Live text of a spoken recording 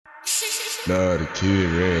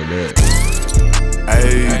Ja'ThaKidd ran that.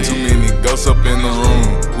 Ayy, too many ghosts up in the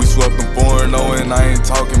room. We swept them 4-0 and I ain't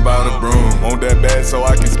talking about a broom. Want that bad so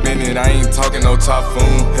I can spin it, I ain't talking no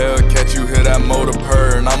typhoon. Hellcat, you hear that motor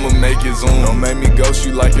purr and I'ma make it zoom. Don't make me ghost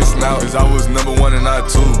you like it's now, cause I was number 1 and not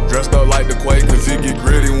 2. Dressed up like the Quake, cause it get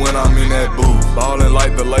gritty when I'm in that booth. Ballin'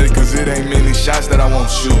 like the lady, cause it ain't many shots that I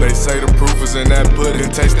won't shoot. They say the proof is in that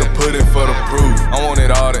pudding, taste the pudding for the proof. I want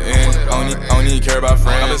it all to end, I don't even care about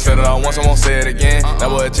friends. I been said it all once, I won't say it again. That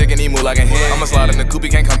boy a chicken, he move like a hen. I'ma slide in the coupe, he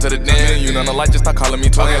can't come to the den. You know the light, just start calling me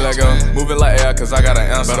twin. Let go, moving like air, cause I got an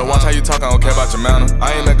answer. Better watch how you talk, I don't care about your manner.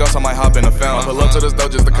 I ain't a ghost, I might hop in a fountain. Pull up to this door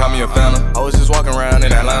just to call me a phantom. I was just walking around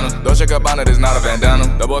in Atlanta. Dolce Gabbana, this not a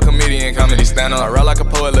bandana. The boy comedian, comedy stand-up. I rap like a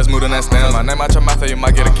poet, let's move in that stanza. My name out your mouth, or you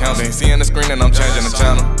might get a count. Ain't seeing the screen and I'm changing the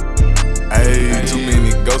channel. Ayy, too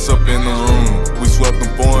many ghosts up in the room. We swept them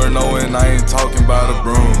 4-0 and I ain't talking about a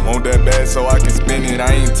broom. Want that bad so I can spin it,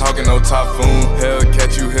 I ain't talking no typhoon.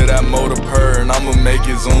 Hellcat, you hear that motor purr and I'ma make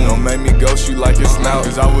it zoom. Don't make me ghost you like it's now,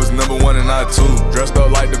 cause I was number 1 and not 2. Dressed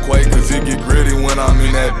up like the Quake, cause it get gritty when I'm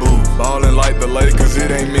in that booth. Ballin' like the lady, cause it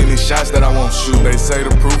ain't many shots that I won't shoot. They say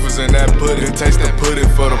the proof is in that pudding, taste the pudding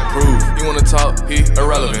for the proof. You wanna talk, he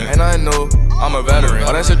irrelevant, ain't nothing new, I'm a veteran.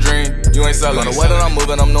 Oh, that's a dream, you ain't selling. The way that I'm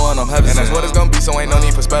moving, I'm knowing I'm heavy. And that's what it's gonna be, so ain't no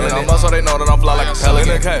need for spelling it. So they know that I'm fly like a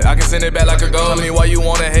pelican. Okay, I can send it back like a goal. Tell me why you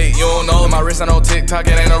wanna hate, you don't know. My wrist ain't on TikTok,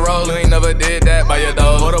 it ain't a roll. You ain't never did that by your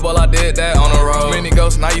dog. Portable, I did that on the road. Many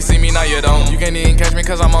ghosts, now you see me, now you don't. You can't even catch me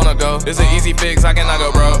cause I'm on the go. It's an easy fix, I cannot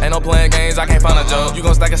go broke. Ain't no playing games, I can't find a joke. You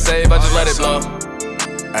gon' stack a save, I just let it blow.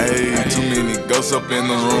 Ayy, too many ghosts up in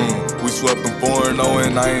the room. We swept them 4-0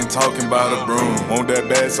 and I ain't talking about a broom. Want that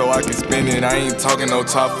bad so I can spin it, I ain't talking no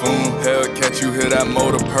typhoon. Hellcat, you hear that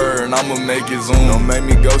motor purr and I'ma make it zoom. Don't make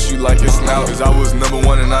me ghost you like it's now, cause I was number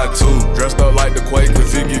 1 and not 2. Dressed up like the Quake,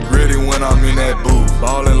 cause it get gritty when I'm in that booth.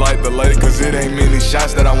 Ballin' like the lady, cause it ain't many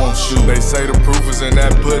shots that I won't shoot. They say the proof is in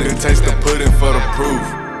that pudding, taste the pudding for the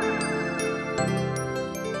proof.